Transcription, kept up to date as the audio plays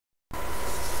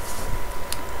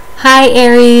Hi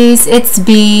Aries, it's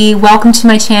B. Welcome to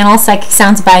my channel, Psychic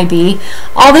Sounds by B.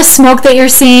 All this smoke that you're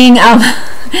seeing,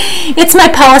 it's my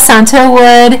Palo Santo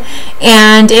wood,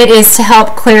 and it is to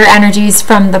help clear energies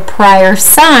from the prior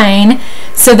sign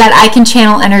so that I can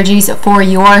channel energies for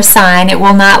your sign. It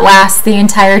will not last the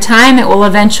entire time. It will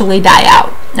eventually die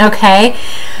out. Okay?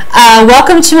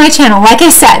 Welcome to my channel. Like I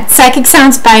said, Psychic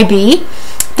Sounds by B.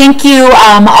 Thank you,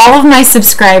 all of my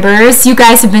subscribers. You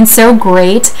guys have been so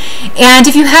great. And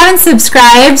if you haven't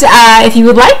subscribed, if you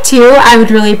would like to, I would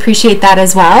really appreciate that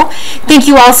as well. Thank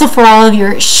you also for all of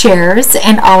your shares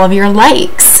and all of your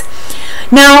likes.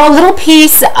 Now, a little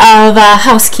piece of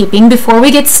housekeeping before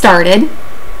we get started.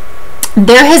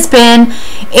 There has been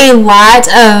a lot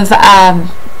of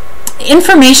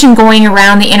information going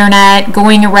around the internet,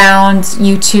 going around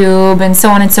YouTube, and so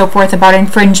on and so forth about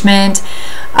infringement.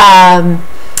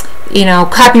 You know,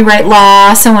 copyright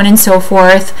law, so on and so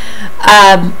forth.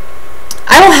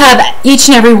 I will have each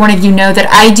and every one of you know that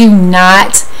I do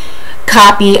not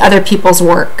copy other people's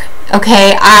work.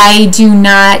 Okay, I do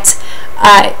not,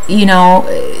 you know,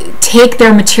 take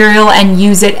their material and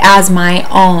use it as my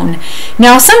own.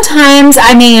 Now, sometimes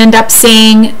I may end up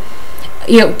saying,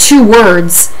 you know, two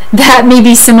words that may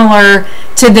be similar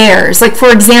to theirs. Like, for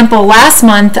example, last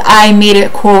month I made a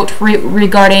quote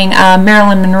regarding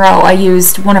Marilyn Monroe. I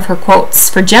used one of her quotes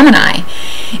for Gemini.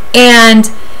 And,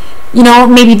 you know,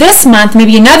 maybe this month,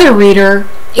 maybe another reader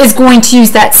is going to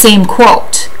use that same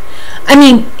quote. I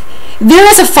mean, there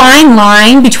is a fine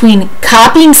line between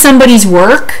copying somebody's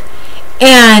work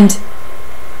and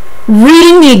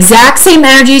reading the exact same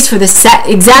energies for the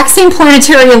exact same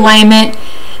planetary alignment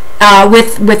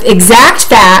with exact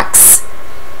facts,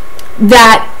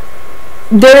 that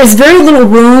there is very little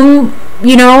room,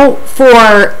 you know,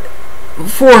 for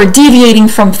deviating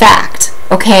from fact.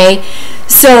 Okay,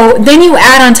 so then you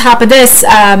add on top of this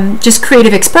just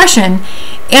creative expression,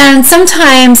 and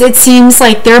sometimes it seems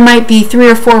like there might be 3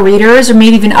 or 4 readers, or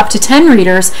maybe even up to 10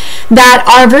 readers, that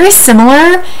are very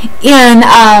similar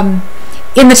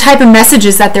in the type of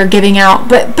messages that they're giving out.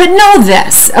 But know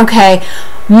this, okay?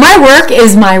 My work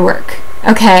is my work.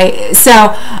 Okay, so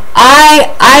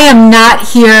I am not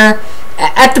here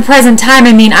at the present time.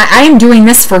 I mean, I am doing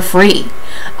this for free.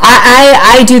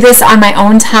 I do this on my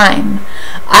own time.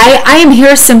 I am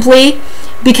here simply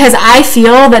because I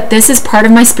feel that this is part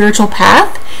of my spiritual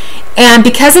path, and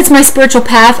because it's my spiritual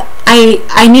path,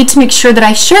 I need to make sure that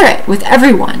I share it with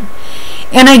everyone.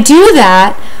 And I do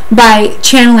that by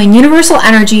channeling universal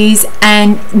energies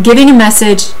and giving a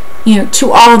message, you know,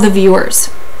 to all of the viewers.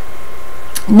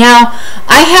 Now,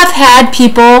 I have had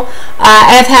people,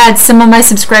 I have had some of my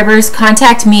subscribers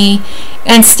contact me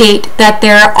and state that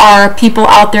there are people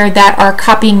out there that are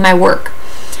copying my work.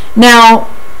 Now,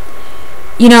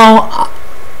 you know,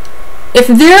 if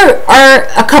there are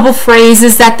a couple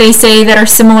phrases that they say that are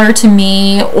similar to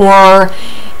me, or,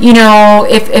 you know,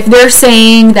 if they're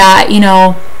saying that, you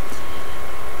know,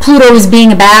 Pluto is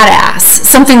being a badass,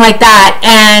 something like that,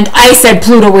 and I said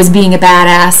Pluto was being a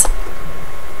badass.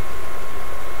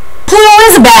 Pluto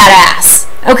is a badass,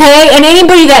 okay? And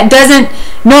anybody that doesn't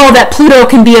know that Pluto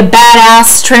can be a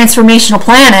badass transformational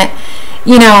planet,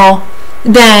 you know,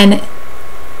 then,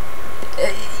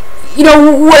 you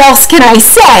know, what else can I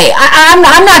say? I'm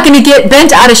not going to get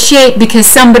bent out of shape because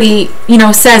somebody, you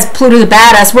know, says Pluto's a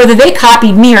badass, whether they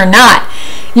copied me or not.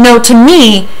 You know, to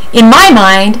me, in my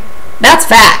mind, that's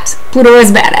fact. Pluto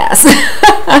is badass.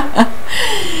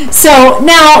 So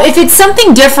now, if it's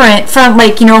something different from,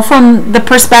 like, you know, from the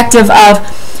perspective of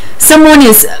someone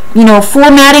is, you know,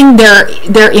 formatting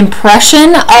their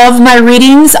impression of my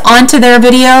readings onto their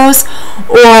videos,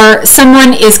 or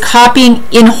someone is copying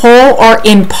in whole or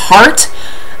in part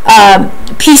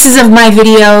pieces of my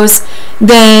videos,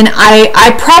 then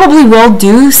I probably will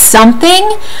do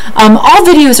something. All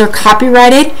videos are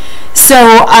copyrighted,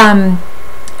 so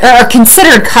are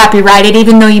considered copyrighted,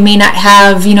 even though you may not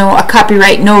have, you know, a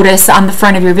copyright notice on the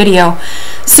front of your video.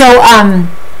 So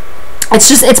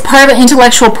it's part of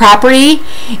intellectual property,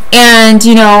 and,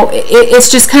 you know, it's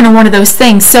just kind of one of those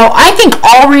things. So I think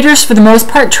all readers, for the most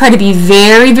part, try to be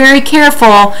very, very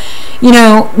careful, you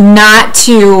know, not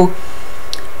to,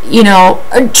 you know,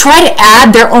 try to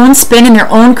add their own spin and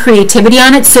their own creativity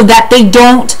on it, so that they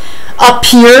don't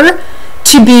appear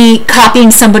to be copying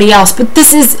somebody else. But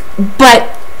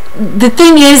the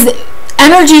thing is,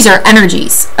 energies are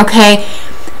energies, okay?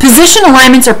 Position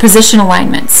alignments are position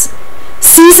alignments.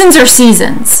 Seasons are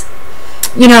seasons.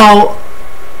 You know,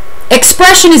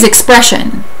 expression is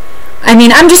expression. I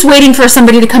mean, I'm just waiting for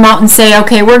somebody to come out and say,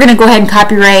 okay, we're going to go ahead and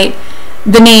copyright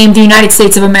the name the United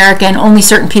States of America, and only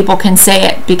certain people can say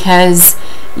it because,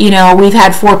 we've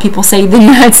had 4 people say the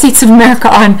United States of America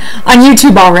on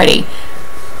YouTube already.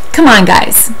 Come on,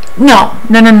 guys. No.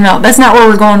 That's not where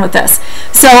we're going with this.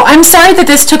 So I'm sorry that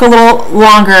this took a little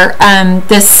longer,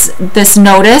 this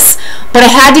notice, but I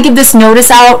had to give this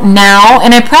notice out now,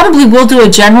 and I probably will do a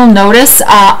general notice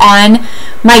on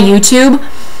my YouTube,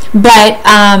 but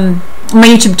my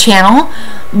YouTube channel.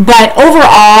 But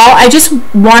overall, I just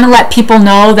want to let people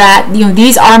know that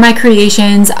these are my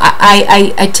creations.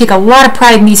 I take a lot of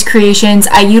pride in these creations.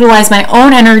 I utilize my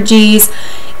own energies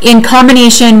in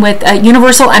combination with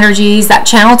universal energies that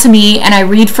channel to me, and I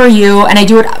read for you, and I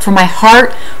do it from my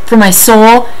heart, from my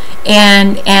soul,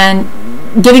 and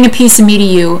giving a piece of me to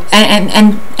you,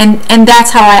 and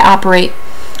that's how I operate.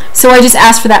 So I just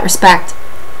ask for that respect.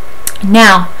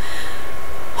 Now,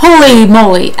 holy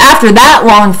moly, after that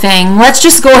long thing, let's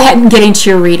just go ahead and get into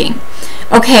your reading.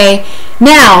 Okay,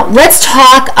 now let's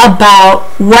talk about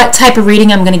what type of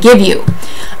reading I'm going to give you.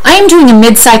 I am doing a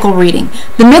mid-cycle reading.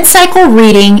 The mid-cycle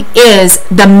reading is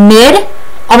the mid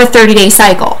of a 30-day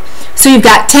cycle. So you've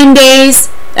got 10 days,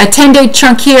 a 10-day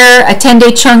chunk here, a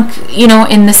 10-day chunk,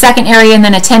 in the second area, and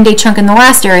then a 10-day chunk in the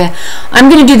last area. I'm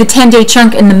going to do the 10-day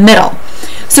chunk in the middle.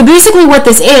 So basically what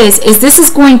this is this is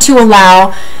going to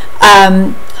allow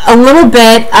a little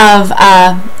bit of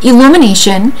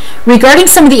illumination regarding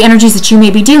some of the energies that you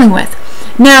may be dealing with.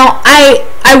 Now, I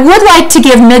would like to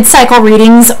give mid-cycle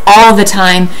readings all the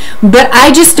time, but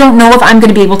I just don't know if I'm going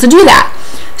to be able to do that.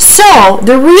 So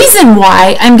the reason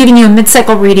why I'm giving you a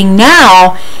mid-cycle reading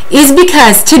now is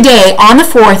because today, on the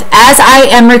 4th, as I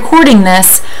am recording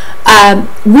this,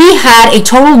 we had a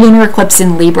total lunar eclipse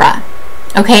in Libra.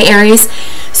 Okay, Aries?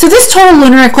 So this total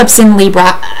lunar eclipse in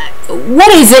Libra,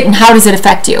 what is it and how does it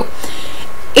affect you?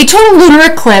 A total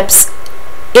lunar eclipse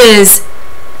is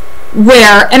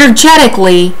where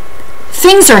energetically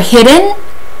things are hidden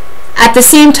at the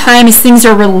same time as things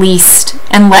are released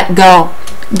and let go.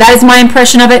 That is my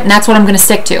impression of it, and that's what I'm going to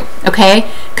stick to,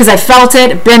 okay? Because I felt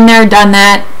it, been there, done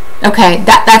that. Okay,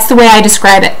 that's the way I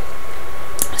describe it.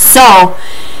 So,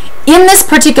 in this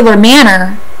particular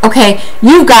manner, okay,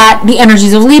 you've got the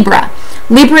energies of Libra.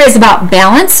 Libra is about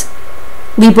balance.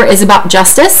 Libra is about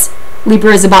justice.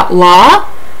 Libra is about law.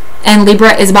 And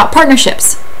Libra is about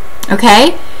partnerships,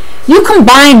 okay? You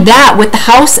combine that with the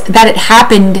house that it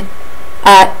happened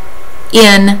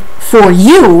in for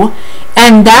you,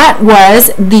 and that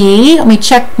was let me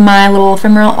check my little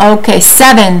ephemeral, okay,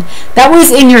 7. That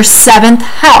was in your 7th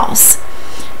house.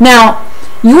 Now,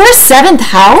 your 7th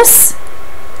house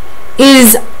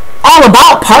is all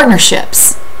about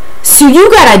partnerships. So you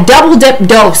got a double dip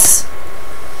dose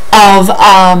of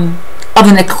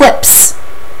an eclipse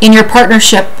in your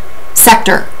partnership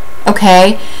sector,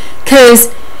 okay?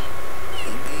 Because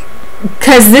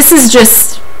this is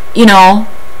just,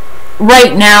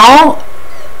 right now,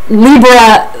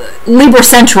 Libra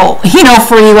Central,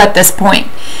 for you at this point.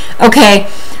 Okay,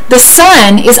 the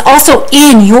sun is also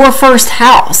in your 1st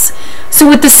house. So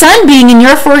with the sun being in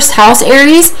your 1st house,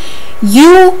 Aries,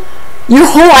 your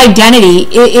whole identity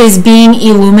is being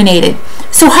illuminated.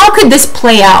 So how could this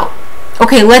play out?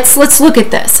 Okay, let's look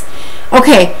at this.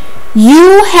 Okay,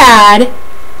 you had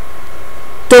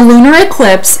the lunar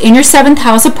eclipse in your 7th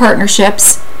house of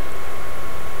partnerships.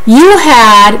 You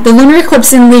had the lunar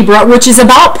eclipse in Libra, which is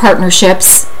about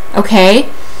partnerships, okay?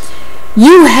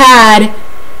 You have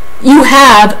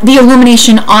the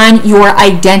illumination on your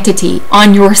identity,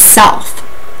 on yourself,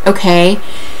 okay?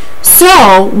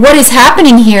 So what is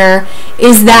happening here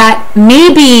is that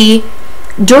maybe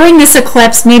during this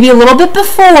eclipse, maybe a little bit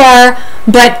before,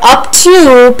 but up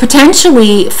to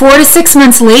potentially 4 to 6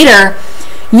 months later,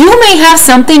 you may have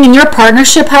something in your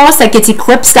partnership house that gets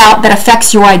eclipsed out that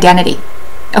affects your identity.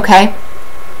 Okay,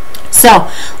 so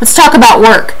let's talk about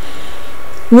work.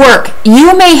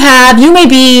 You may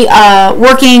be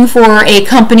working for a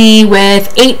company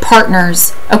with 8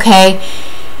 partners. Okay,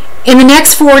 in the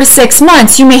next 4 to 6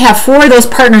 months, you may have 4 of those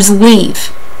partners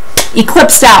leave,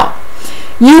 eclipsed out.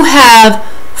 You have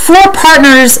 4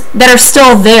 partners that are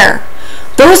still there.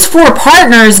 Those 4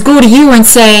 partners go to you and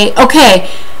say, okay,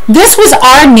 this was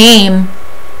our name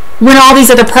when all these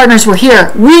other partners were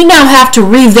here. We now have to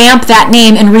revamp that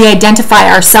name and re-identify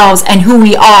ourselves and who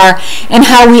we are and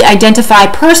how we identify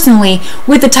personally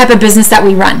with the type of business that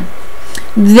we run.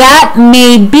 That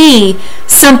may be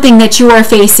something that you are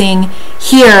facing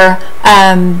here,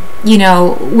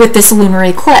 with this lunar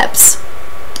eclipse.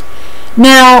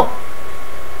 Now,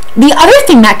 the other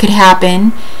thing that could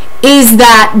happen is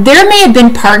that there may have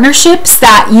been partnerships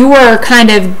that you were kind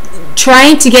of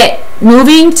trying to get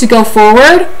moving to go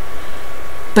forward,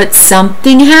 but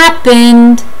something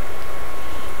happened,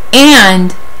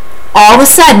 and all of a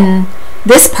sudden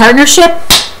this partnership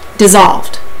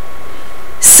dissolved.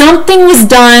 Something was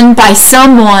done by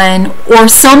someone or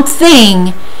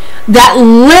something that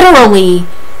literally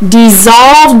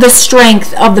dissolved the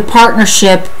strength of the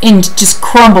partnership and just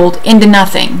crumbled into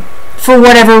nothing for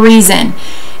whatever reason.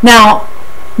 Now,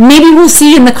 maybe we'll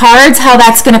see in the cards how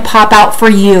that's going to pop out for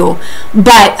you,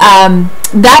 but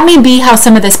that may be how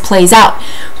some of this plays out.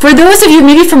 For those of you,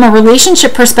 maybe from a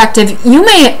relationship perspective, you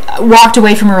may walked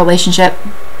away from a relationship,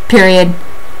 period.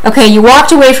 Okay, you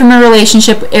walked away from a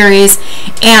relationship, Aries,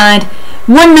 and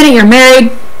 1 minute you're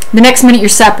married, the next minute you're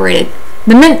separated.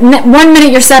 1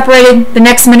 minute you're separated, the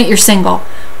next minute you're single.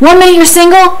 1 minute you're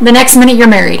single, the next minute you're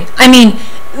married. I mean,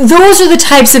 those are the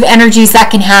types of energies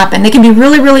that can happen. They can be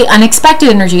really, really unexpected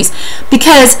energies,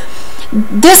 because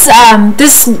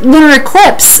this lunar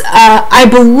eclipse, I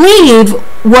believe,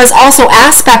 was also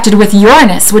aspected with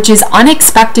Uranus, which is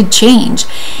unexpected change.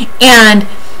 And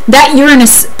that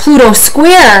Uranus-Pluto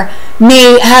square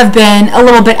may have been a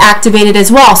little bit activated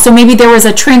as well. So maybe there was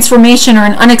a transformation or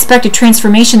an unexpected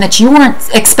transformation that you weren't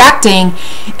expecting,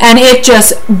 and it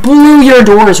just blew your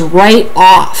doors right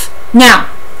off. Now,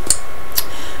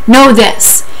 know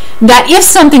this, that if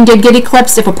something did get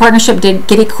eclipsed, if a partnership did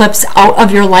get eclipsed out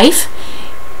of your life,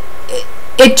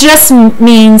 it just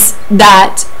means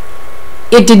that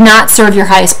it did not serve your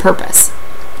highest purpose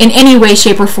in any way,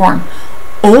 shape, or form.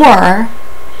 Or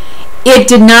it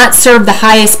did not serve the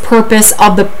highest purpose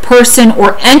of the person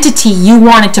or entity you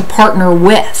wanted to partner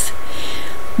with.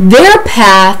 Their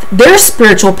path, their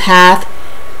spiritual path,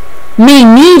 may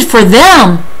need for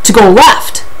them to go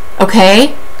left,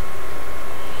 okay?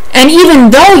 And even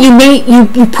though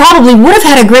you probably would have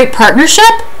had a great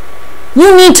partnership,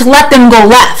 you need to let them go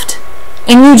left,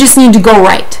 and you just need to go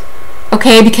right,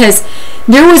 okay? Because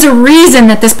there was a reason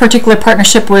that this particular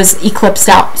partnership was eclipsed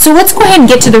out. So let's go ahead and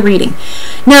get to the reading.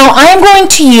 Now, I'm going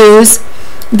to use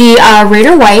the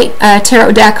Rider-Waite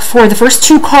tarot deck for the first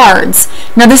 2 cards.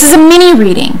 Now, this is a mini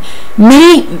reading,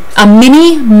 a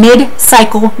mini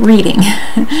mid-cycle reading.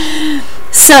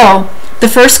 So, the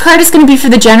first card is going to be for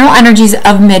the general energies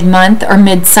of mid-month or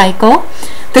mid-cycle.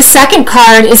 The second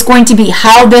card is going to be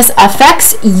how this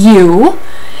affects you.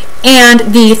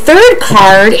 And the third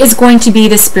card is going to be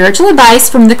the spiritual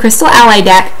advice from the Crystal Ally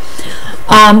deck,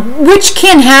 which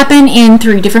can happen in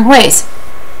 3 different ways.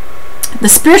 The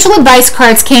spiritual advice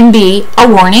cards can be a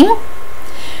warning.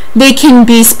 They can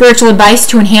be spiritual advice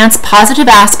to enhance positive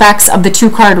aspects of the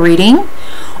 2-card reading,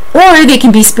 or they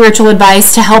can be spiritual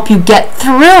advice to help you get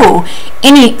through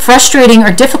any frustrating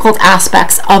or difficult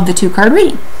aspects of the 2-card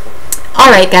reading.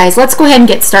 All right, guys, let's go ahead and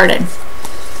get started.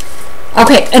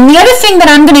 Okay, and the other thing that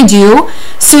I'm going to do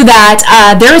so that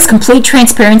there is complete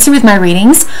transparency with my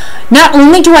readings, not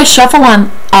only do I shuffle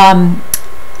live,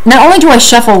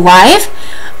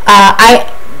 I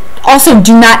also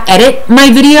do not edit my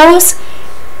videos,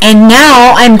 and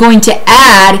now I'm going to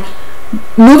add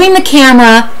moving the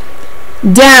camera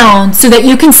down so that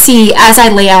you can see as I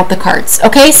lay out the cards.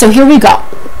 Okay, so here we go.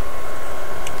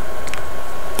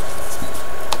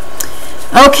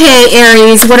 Okay,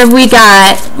 Aries, what have we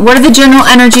got? What are the general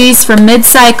energies for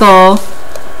mid-cycle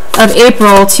of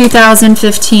April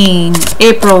 2015?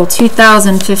 April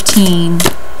 2015.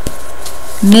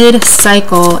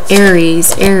 Mid-cycle,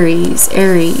 Aries, Aries,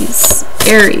 Aries,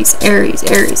 Aries, Aries,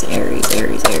 Aries, Aries,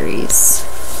 Aries, Aries.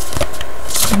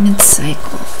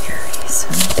 Mid-cycle, Aries.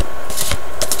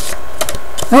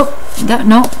 Oh,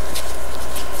 no.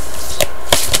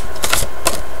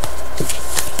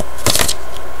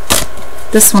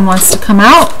 This one wants to come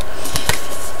out.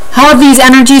 How these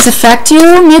energies affect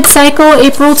you mid-cycle,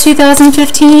 April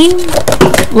 2015?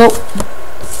 Well,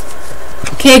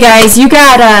 okay, guys, you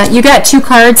got 2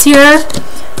 cards here,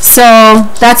 so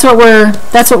that's what we're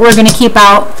going to keep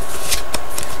out.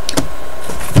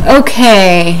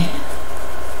 Okay.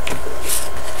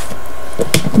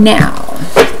 Now,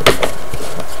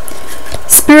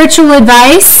 spiritual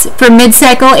advice for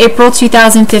mid-cycle, April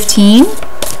 2015.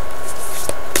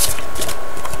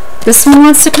 This one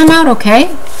wants to come out,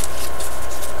 okay?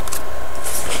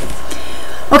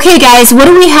 Okay, guys, what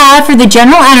do we have for the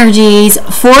general energies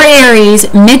for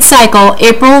Aries mid-cycle,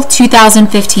 April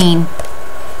 2015?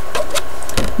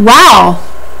 Wow.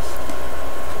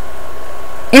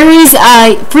 Aries,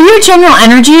 for your general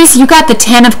energies, you got the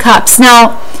 10 of Cups.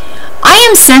 Now, I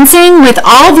am sensing with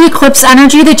all the eclipse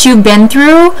energy that you've been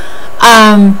through,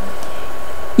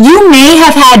 you may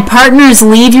have had partners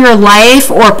leave your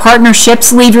life or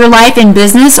partnerships leave your life in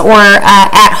business or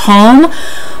at home,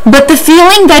 but the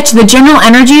feeling that the general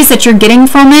energies that you're getting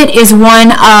from it is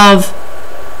one of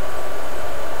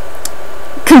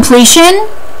completion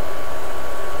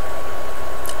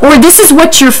or this is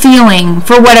what you're feeling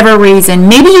for whatever reason.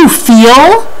 Maybe you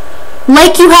feel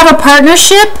like you have a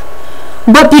partnership,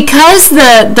 but because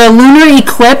the lunar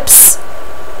eclipse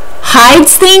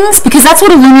hides things, because that's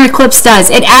what a lunar eclipse does.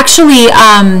 It actually,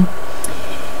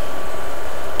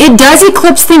 it does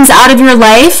eclipse things out of your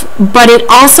life, but it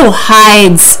also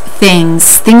hides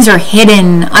things. Things are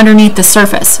hidden underneath the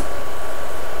surface.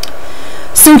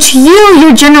 So to you,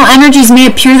 your general energies may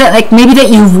appear that like maybe that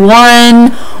you've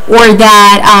won, or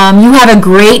that you have a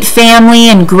great family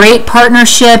and great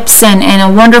partnerships and a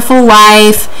wonderful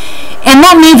life. And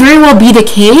that may very well be the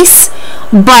case,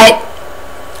 but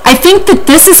I think that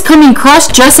this is coming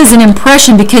across just as an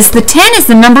impression, because the 10 is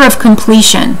the number of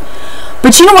completion.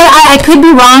 But you know what, I could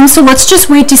be wrong, so let's just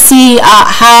wait to see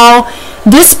how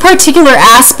this particular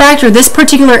aspect or this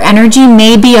particular energy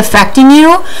may be affecting you.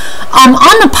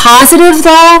 On the positive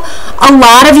though, a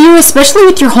lot of you, especially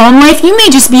with your home life, you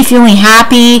may just be feeling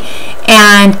happy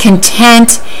and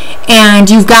content,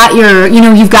 and you've got your,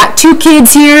 you've got 2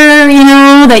 kids here,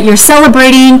 that you're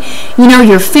celebrating,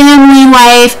 your family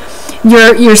life.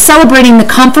 You're celebrating the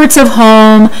comforts of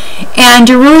home, and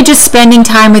you're really just spending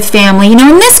time with family. And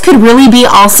this could really be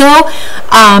also,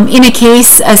 in a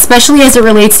case, especially as it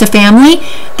relates to family,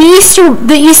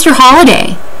 the Easter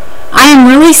holiday. I am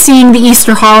really seeing the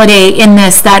Easter holiday in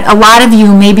this, that a lot of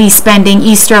you may be spending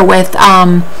Easter with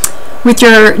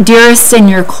your dearest and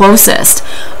your closest.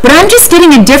 But I'm just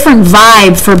getting a different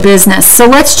vibe for business. So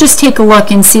let's just take a look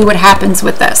and see what happens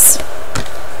with this.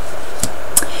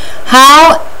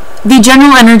 How the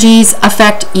general energies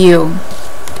affect you.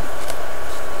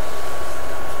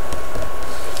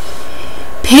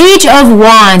 Page of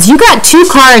Wands. You got 2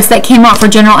 cards that came out for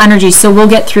general energies, so we'll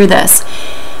get through this.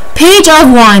 Page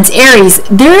of Wands, Aries.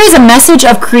 There is a message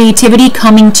of creativity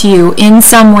coming to you in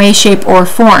some way, shape, or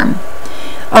form.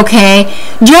 Okay,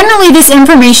 generally this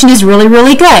information is really,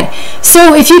 really good.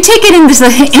 So if you take it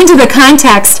into the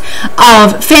context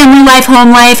of family life,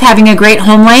 home life, having a great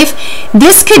home life,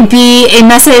 this could be a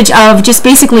message of just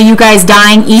basically you guys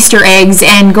dyeing Easter eggs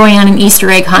and going on an Easter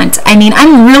egg hunt. I mean,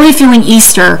 I'm really feeling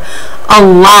Easter a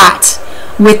lot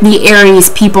with the Aries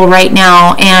people right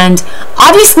now, and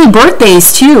obviously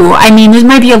birthdays too. I mean, there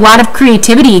might be a lot of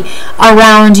creativity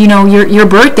around, your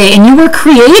birthday, and you were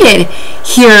created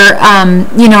here,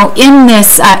 in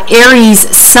this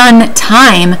Aries sun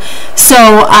time.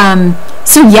 So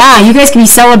yeah, you guys can be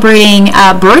celebrating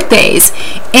birthdays.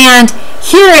 And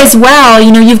here as well,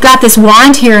 you've got this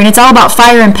wand here, and it's all about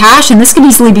fire and passion. This could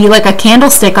easily be like a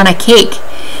candlestick on a cake.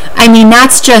 I mean,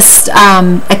 that's just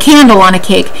a candle on a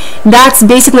cake. That's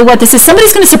basically what this is.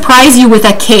 Somebody's going to surprise you with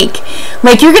a cake.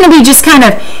 Like, you're going to be just kind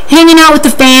of hanging out with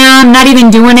the fam, not even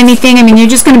doing anything. I mean, you're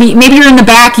just going to be, maybe you're in the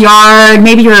backyard,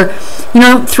 maybe you're,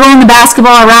 throwing the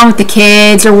basketball around with the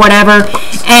kids or whatever,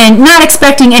 and not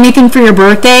expecting anything for your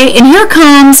birthday. And here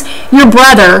comes your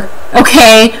brother,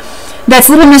 okay? That's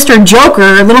little Mr.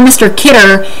 Joker, little Mr.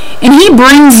 Kidder, and he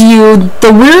brings you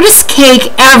the weirdest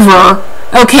cake ever,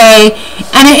 okay?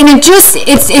 And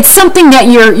it's something that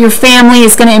your family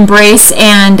is going to embrace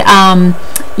and,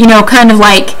 kind of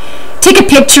like take a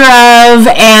picture of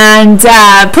and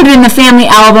put it in the family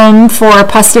album for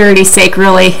posterity's sake,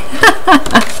 really.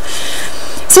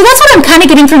 So that's what I'm kind of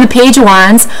getting from the Page of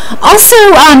Wands. Also,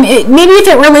 maybe if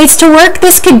it relates to work,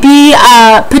 this could be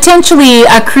potentially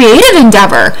a creative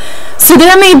endeavor. So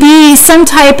there may be some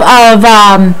type of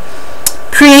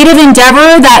creative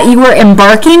endeavor that you are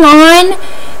embarking on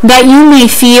that you may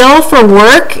feel for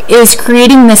work is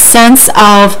creating this sense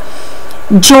of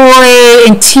joy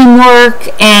and teamwork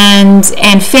and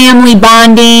family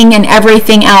bonding and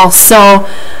everything else. So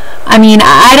I mean,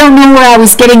 I don't know where I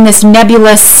was getting this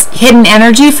nebulous hidden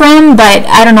energy from, but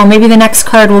I don't know, maybe the next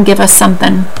card will give us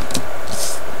something.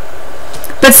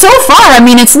 But so far, I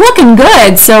mean, it's looking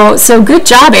good, so good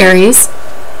job, Aries.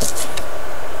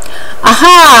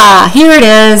 Aha, here it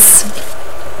is.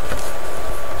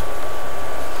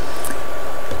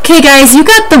 Okay, guys, you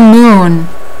got the Moon.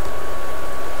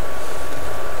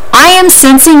 I am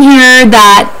sensing here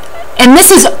that, and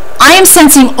this is, I am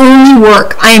sensing only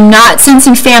work. I am not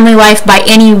sensing family life by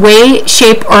any way,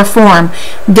 shape, or form.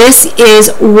 This is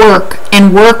work,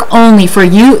 and work only for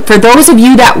you, for those of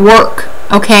you that work,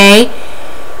 okay?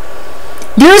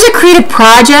 There's a creative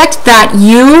project that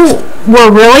you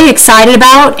were really excited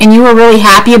about and you were really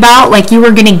happy about, like you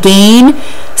were going to gain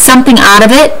something out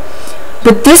of it.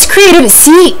 But this creative,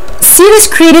 see this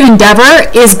creative endeavor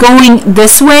is going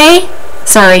this way,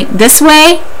 this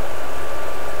way.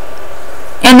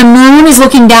 And the Moon is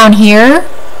looking down here,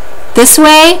 this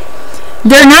way.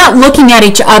 They're not looking at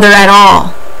each other at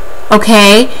all,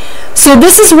 okay? So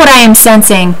this is what I am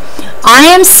sensing. I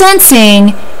am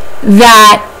sensing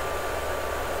that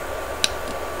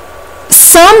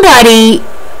somebody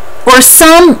or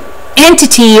some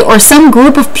entity or some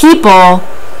group of people,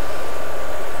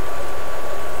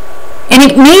 and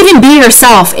it may even be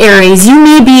yourself, Aries, you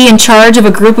may be in charge of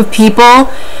a group of people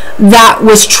that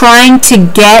was trying to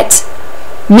get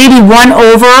maybe won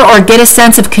over or get a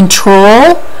sense of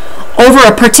control over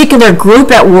a particular group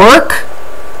at work,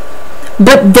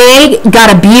 but they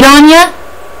got a beat on you.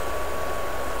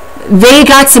 They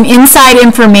got some inside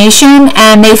information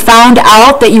and they found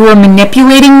out that you were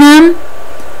manipulating them,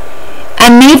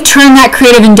 and they've turned that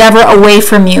creative endeavor away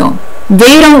from you.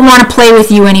 They don't want to play with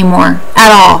you anymore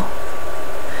at all.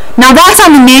 Now that's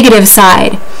on the negative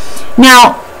side.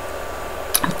 Now,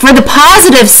 for the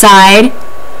positive side,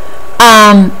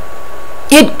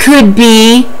 it could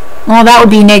be, well, that would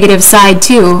be negative side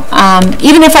too.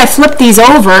 Even if I flip these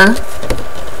over,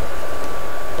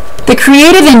 the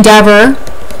creative endeavor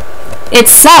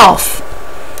itself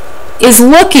is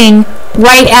looking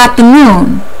right at the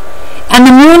moon. And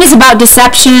the moon is about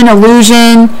deception,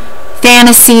 illusion,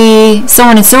 fantasy, so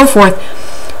on and so forth.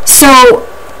 So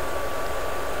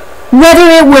whether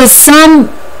it was some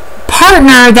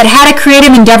partner that had a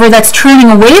creative endeavor that's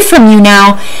turning away from you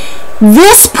now,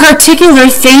 this particular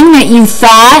thing that you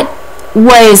thought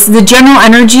was the general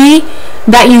energy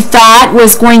that you thought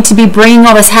was going to be bringing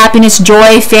all this happiness,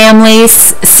 joy, family,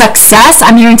 success.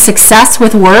 I'm hearing success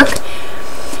with work.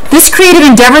 This creative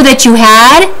endeavor that you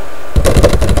had,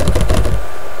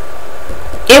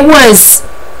 it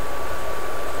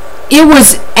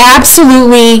was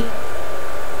absolutely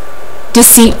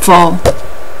deceitful.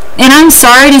 And I'm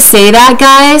sorry to say that,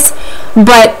 guys,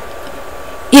 but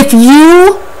if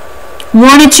you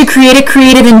wanted to create a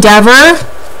creative endeavor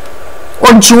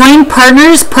or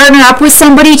partner up with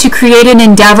somebody to create an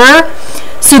endeavor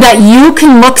so that you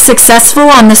can look successful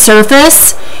on the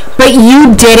surface, but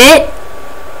you did it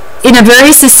in a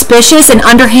very suspicious and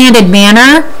underhanded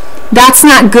manner, that's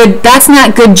not good. That's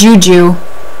not good juju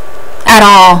at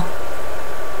all.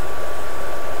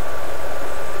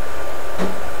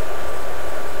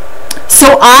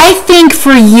 So I think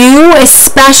for you,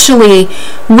 especially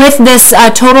with this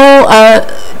total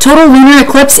lunar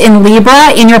eclipse in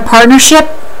Libra in your partnership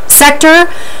sector,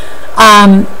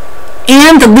 and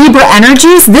the Libra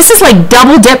energies, this is like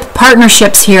double dip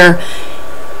partnerships here.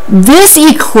 This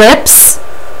eclipse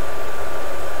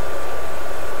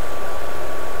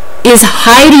is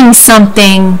hiding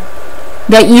something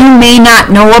that you may not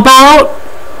know about,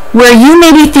 where you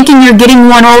may be thinking you're getting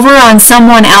one over on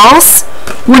someone else,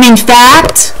 when in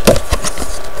fact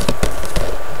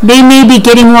they may be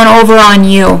getting one over on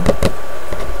you.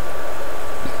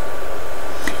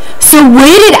 So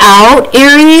wait it out,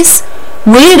 Aries.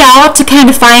 Wait it out to kind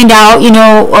of find out,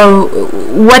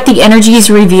 what the energies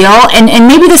reveal, and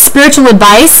maybe the spiritual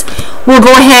advice will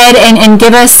go ahead and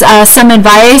give us some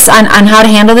advice on how to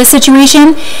handle this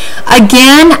situation.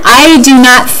 Again, I do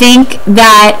not think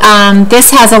that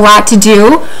this has a lot to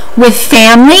do with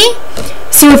family.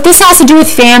 So if this has to do with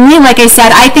family, like I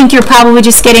said, I think you're probably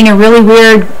just getting a really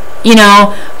weird,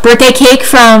 birthday cake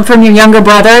from your younger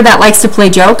brother that likes to play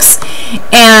jokes.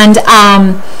 And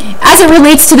as it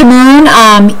relates to the moon,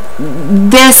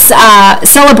 this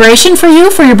celebration for you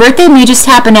for your birthday may just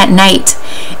happen at night,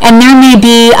 and there may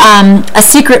be a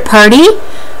secret party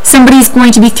somebody's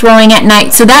going to be throwing at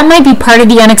night. So that might be part of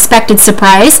the unexpected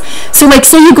surprise. So like,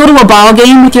 say you go to a ball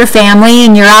game with your family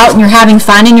and you're out and you're having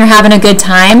fun and you're having a good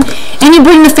time, and you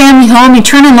bring the family home, you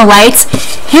turn on the lights,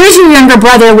 here's your younger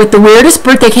brother with the weirdest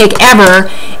birthday cake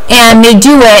ever, and they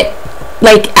do it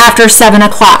like after 7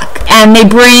 o'clock, and they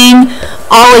bring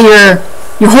all of your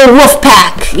whole wolf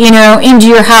pack, into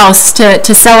your house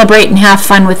to celebrate and have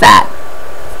fun with that.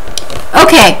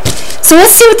 Okay, so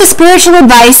let's see what the spiritual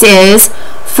advice is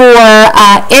for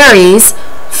Aries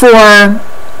for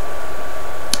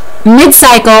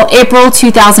mid-cycle April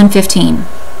 2015.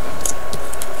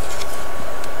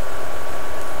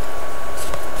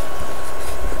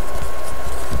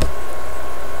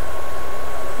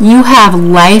 You have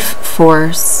life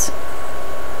force.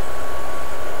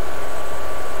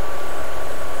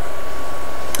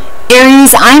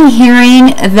 Aries, I'm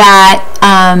hearing that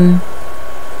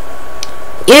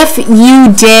if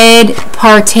you did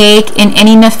partake in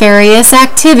any nefarious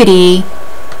activity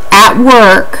at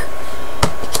work,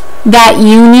 that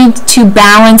you need to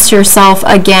balance yourself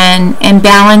again and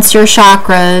balance your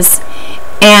chakras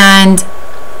and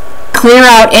clear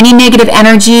out any negative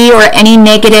energy or any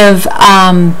negative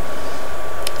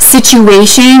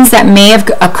situations that may have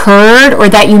occurred or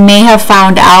that you may have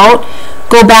found out.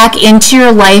 Go back into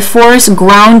your life force,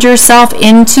 ground yourself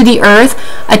into the earth,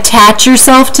 attach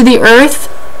yourself to the earth,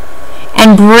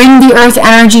 and bring the earth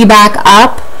energy back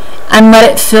up and let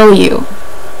it fill you.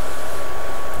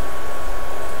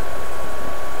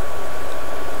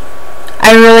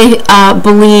 I really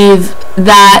believe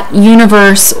that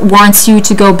universe wants you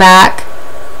to go back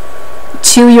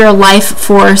to your life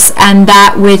force and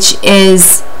that which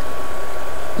is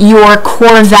your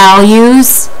core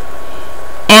values.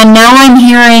 And now I'm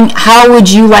hearing, how would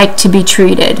you like to be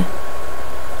treated?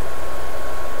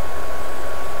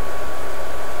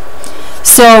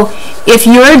 So if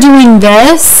you're doing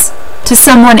this to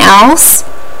someone else,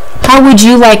 how would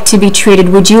you like to be treated?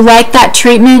 Would you like that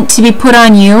treatment to be put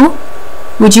on you?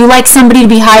 Would you like somebody to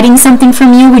be hiding something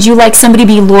from you? Would you like somebody to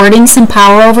be lording some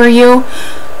power over you?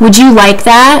 Would you like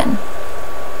that?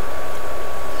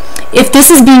 If this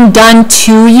is being done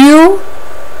to you,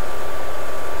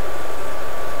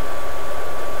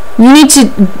 you need to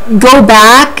go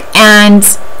back and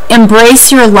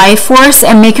embrace your life force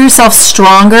and make yourself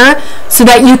stronger so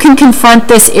that you can confront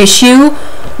this issue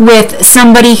with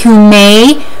somebody who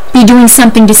may be doing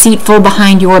something deceitful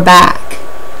behind your back,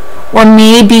 or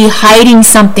may be hiding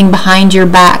something behind your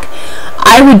back.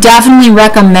 I would definitely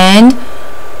recommend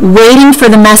waiting for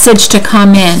the message to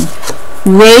come in.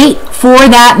 Wait for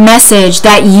that message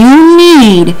that you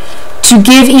need to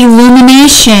give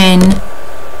illumination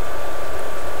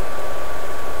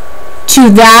to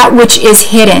that which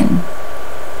is hidden.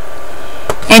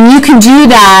 And you can do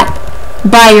that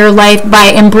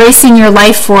by embracing your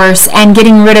life force and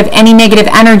getting rid of any negative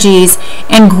energies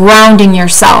and grounding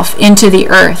yourself into the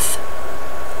earth.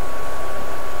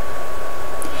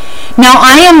 Now,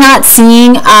 I am not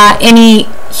seeing any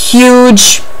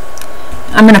huge,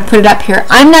 I'm going to put it up here,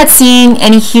 I'm not seeing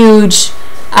any huge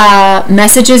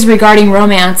messages regarding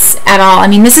romance at all. I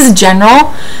mean, this is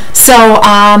general, so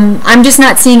I'm just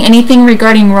not seeing anything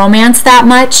regarding romance that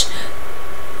much.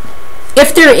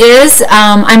 If there is,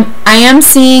 I am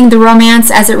seeing the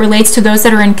romance as it relates to those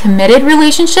that are in committed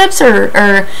relationships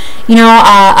or you know,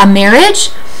 a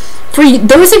marriage. For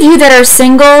those of you that are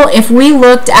single, if we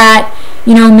looked at,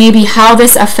 you know, maybe how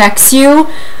this affects you,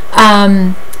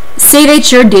 say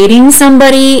that you're dating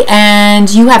somebody and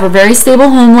you have a very stable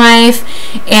home life,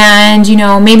 and you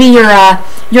know, maybe you're a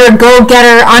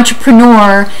go-getter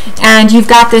entrepreneur and you've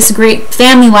got this great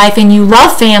family life and you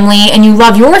love family and you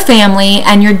love your family,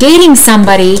 and you're dating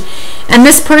somebody and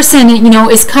this person, you know,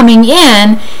 is coming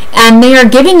in and they are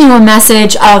giving you a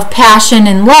message of passion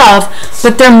and love,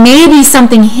 but there may be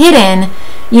something hidden,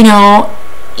 you know,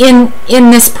 in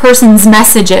this person's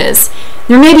messages.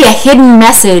 There may be a hidden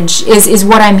message is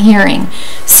what I'm hearing.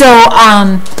 So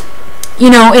you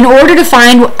know, in order to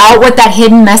find out what that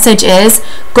hidden message is,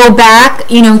 go back,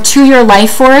 you know, to your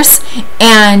life force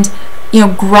and, you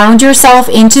know, ground yourself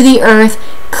into the earth,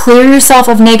 clear yourself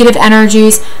of negative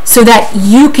energies so that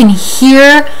you can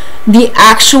hear the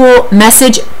actual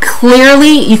message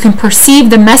clearly. You can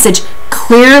perceive the message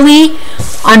clearly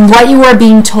on what you are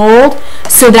being told,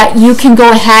 so that you can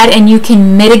go ahead and you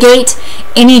can mitigate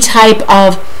any type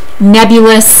of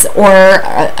nebulous or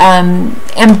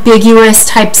ambiguous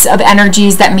types of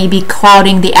energies that may be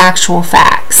clouding the actual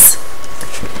facts.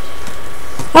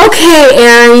 Okay,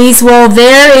 Aries, well,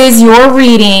 there is your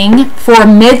reading for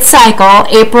mid-cycle,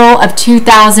 April of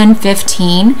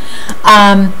 2015.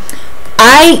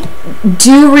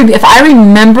 If I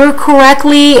remember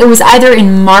correctly, it was either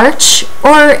in March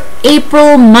or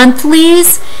April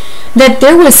monthlies that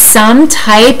there was some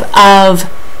type of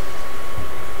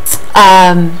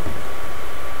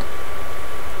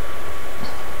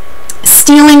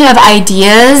stealing of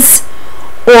ideas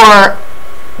or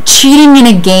cheating in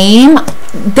a game.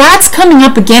 That's coming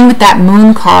up again with that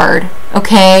moon card,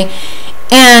 okay?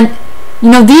 And you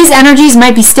know, these energies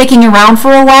might be sticking around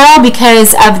for a while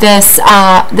because of this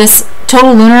this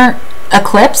total lunar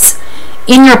eclipse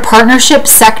in your partnership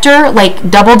sector, like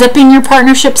double dipping your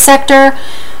partnership sector.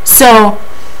 So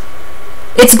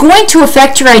it's going to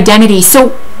affect your identity. So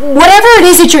whatever it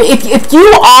is that if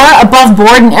you are above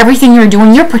board in everything you're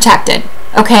doing, you're protected,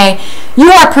 okay?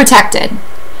 You are protected.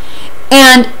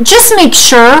 And just make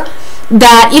sure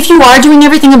that if you are doing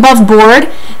everything above board,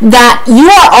 that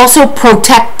you are also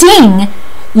protecting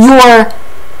your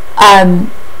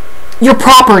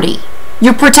property.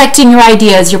 You're protecting your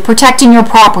ideas. You're protecting your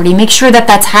property. Make sure that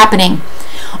that's happening.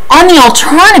 On the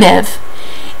alternative,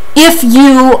 if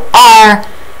you are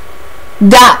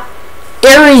that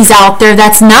Aries out there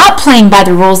that's not playing by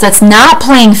the rules, that's not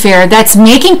playing fair, that's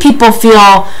making people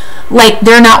feel like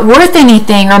they're not worth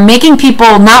anything, or making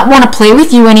people not want to play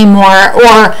with you anymore,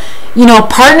 or you know,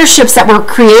 partnerships that were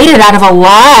created out of a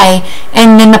lie,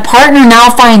 and then the partner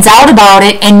now finds out about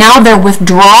it and now they're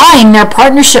withdrawing their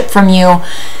partnership from you.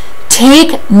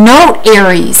 Take note,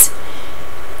 Aries.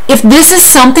 If this is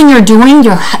something you're doing,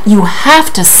 you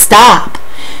have to stop.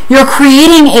 You're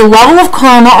creating a level of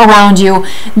karma around you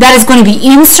that is going to be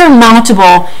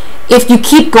insurmountable if you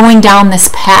keep going down this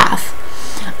path.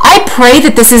 I pray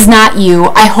that this is not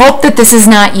you. I hope that this is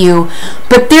not you.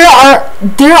 But there are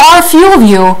a few of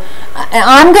you,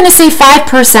 I'm going to say 5%,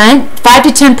 5 to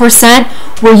 10%,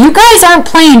 where you guys aren't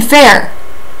playing fair.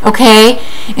 Okay?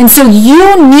 And so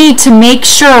you need to make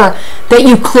sure that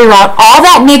you clear out all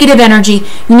that negative energy.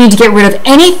 You need to get rid of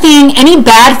anything, any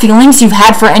bad feelings you've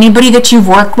had for anybody that you've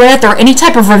worked with, or any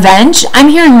type of revenge. I'm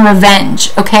hearing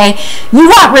revenge, okay? You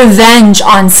want revenge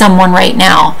on someone right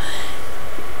now.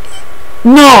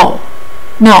 No.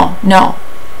 No, no.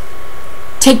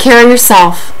 Take care of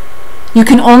yourself. You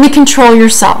can only control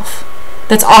yourself.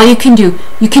 That's all you can do.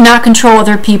 You cannot control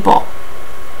other people.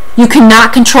 You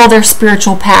cannot control their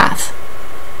spiritual path.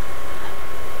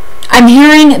 I'm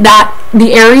hearing that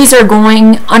the Aries are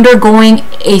undergoing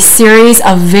a series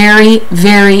of very,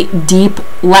 very deep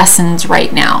lessons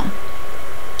right now.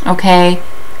 Okay?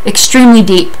 Extremely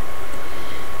deep.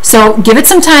 So give it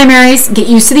some time, Aries. Get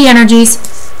used to the energies.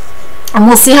 And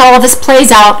we'll see how all this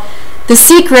plays out. The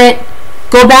secret,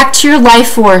 go back to your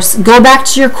life force. Go back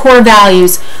to your core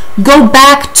values. Go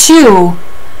back to,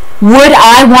 would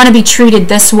I want to be treated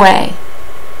this way?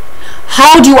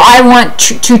 How do I want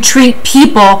to treat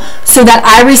people so that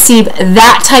I receive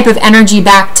that type of energy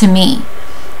back to me?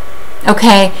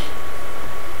 Okay?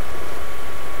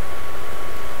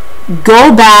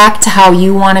 Go back to how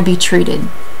you want to be treated.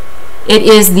 It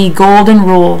is the golden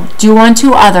rule. Do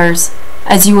unto others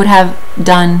as you would have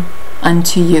done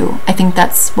unto you. I think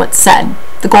that's what's said.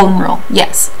 The golden rule.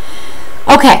 Yes.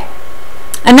 Okay.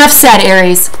 Enough said,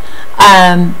 Aries.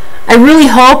 I really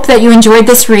hope that you enjoyed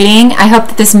this reading. I hope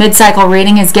that this mid-cycle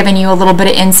reading has given you a little bit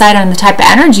of insight on the type of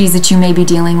energies that you may be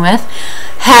dealing with.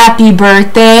 Happy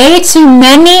birthday to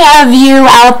many of you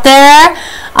out there.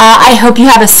 I hope you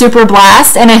have a super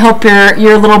blast, and I hope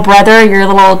your little brother, your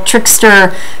little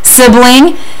trickster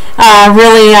sibling,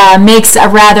 really makes a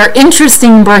rather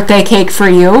interesting birthday cake for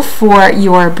you for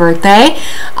your birthday.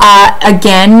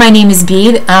 Again, my name is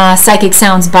B, Psychic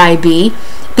Sounds by B.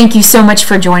 Thank you so much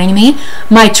for joining me.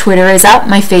 My Twitter is up.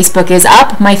 My Facebook is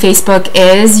up. My Facebook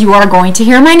is, you are going to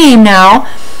hear my name now.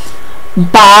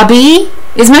 Bobby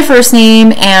is my first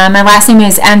name, and my last name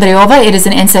is Andreova. It is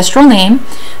an ancestral name.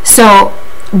 So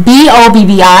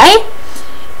B-O-B-B-I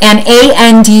and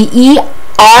A-N-D-E-R-A-O-V-A.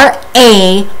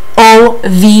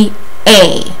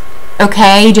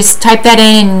 Okay, you just type that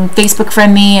in and Facebook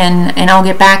friend me, and I'll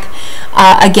get back.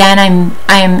 Again,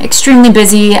 I am extremely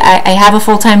busy. I have a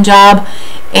full-time job,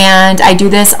 and I do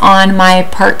this on my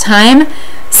part-time,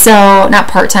 so not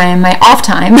part-time, my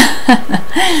off-time.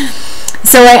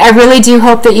 So I really do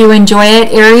hope that you enjoy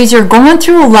it. Aries, you're going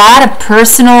through a lot of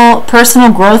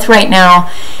personal growth right now.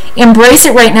 Embrace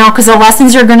it right now, because the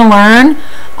lessons you're going to learn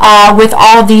with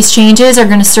all of these changes are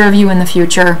going to serve you in the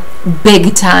future.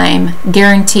 Big time.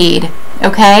 Guaranteed.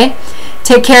 Okay?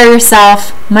 Take care of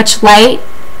yourself. Much light,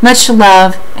 much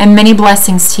love, and many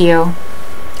blessings to you.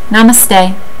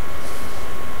 Namaste.